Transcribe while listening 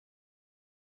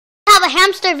have a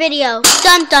hamster video.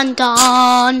 Dun dun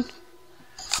dun.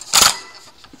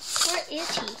 Where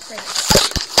is he?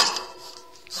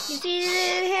 You see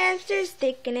the hamster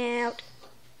sticking out.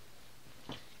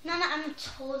 Nana, I'm gonna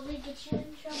totally get you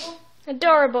in trouble.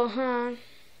 Adorable, huh?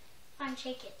 Fine,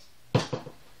 take it.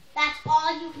 That's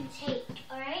all you can take.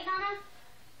 Alright, Nana?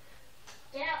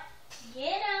 Get out.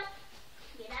 Get out.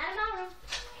 Get out of my room.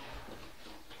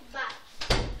 Bye.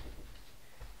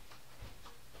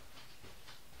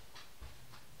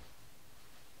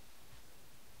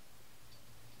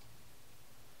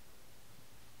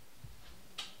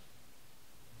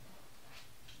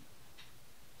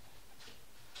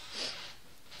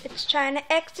 It's trying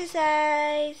to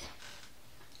exercise.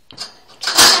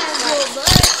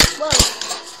 Whoa.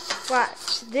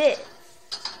 Watch this.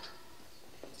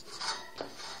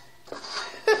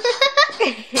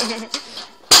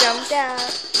 Jumped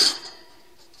out.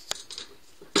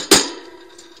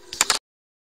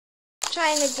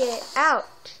 Trying to get out.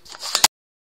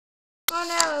 Oh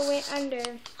no, it went under.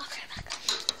 Okay, back.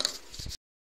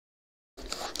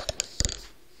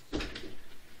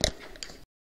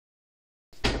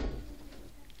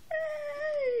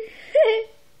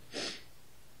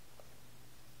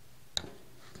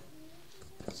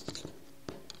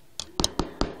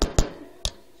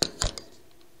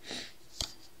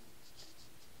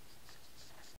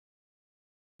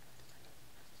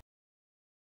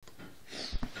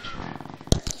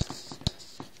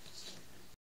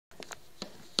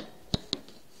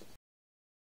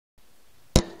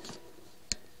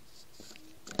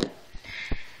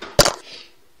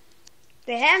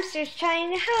 The hamster's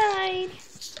trying to hide.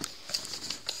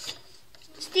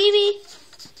 Stevie!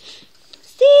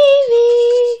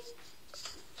 Stevie!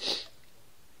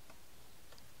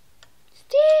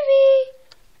 Stevie!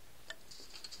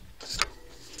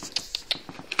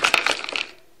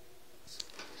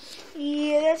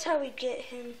 Yeah, that's how we get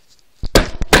him.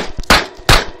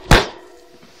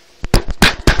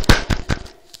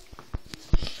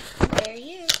 There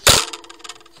he is.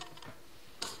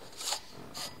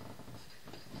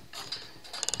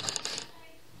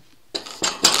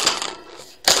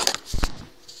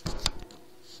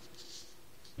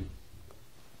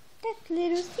 That's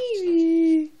little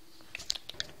Stevie.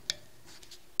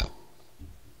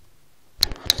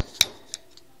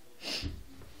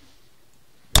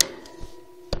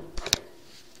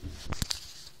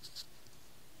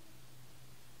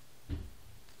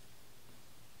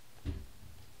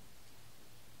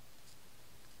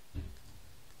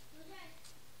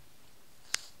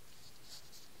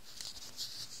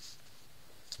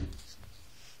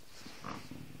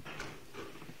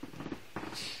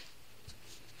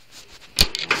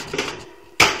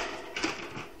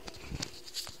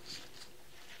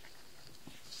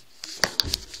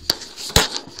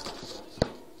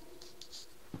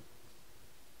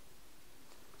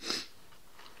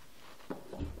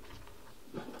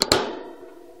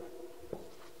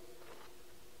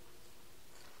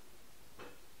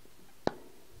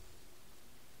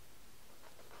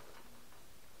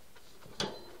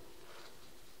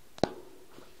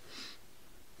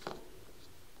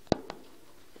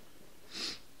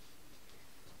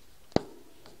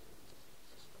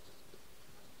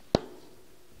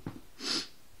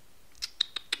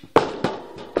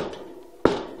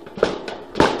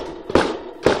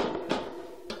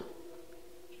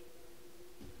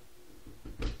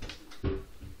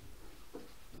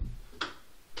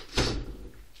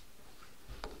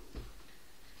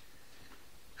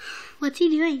 What's he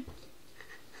doing?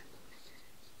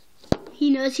 He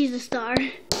knows he's a star.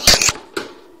 You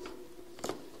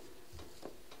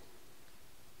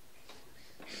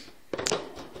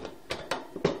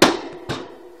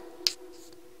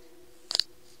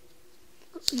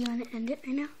want to end it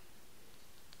right now?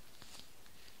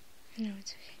 No,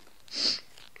 it's okay.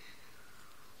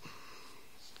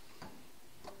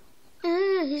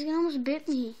 He's gonna almost bit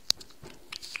me.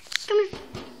 Come here.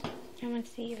 I want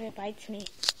to see if it bites me.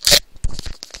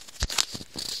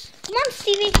 Come on,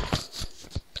 Stevie.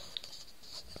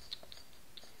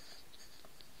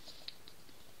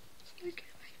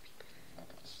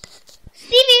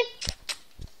 Stevie!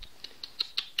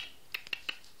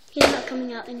 He's not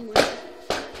coming out anymore.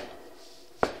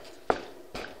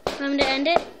 Want me to end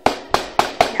it?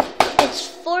 No. It's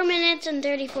 4 minutes and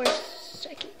 34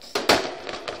 seconds.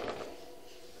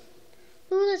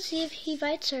 Ooh, let's see if he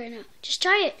bites her or not. Just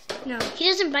try it. No. He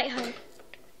doesn't bite her.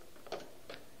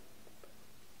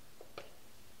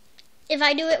 If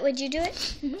I do it, would you do it?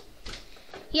 Mm-hmm.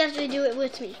 You have to do it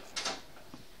with me.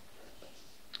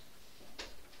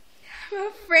 I'm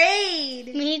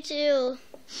afraid. Me too.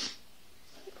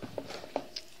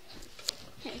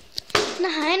 Okay. No,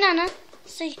 hi, Nana.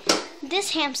 Say,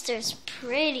 this hamster is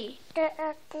pretty.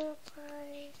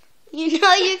 You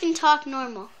know you can talk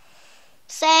normal.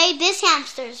 Say, this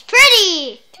hamster is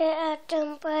pretty.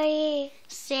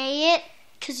 Say it,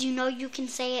 because you know you can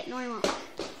say it normal.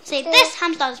 Say, this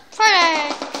hamster is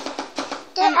pretty.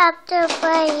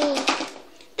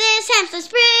 This hamster's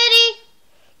pretty.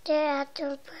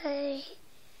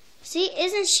 See,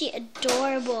 isn't she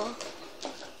adorable?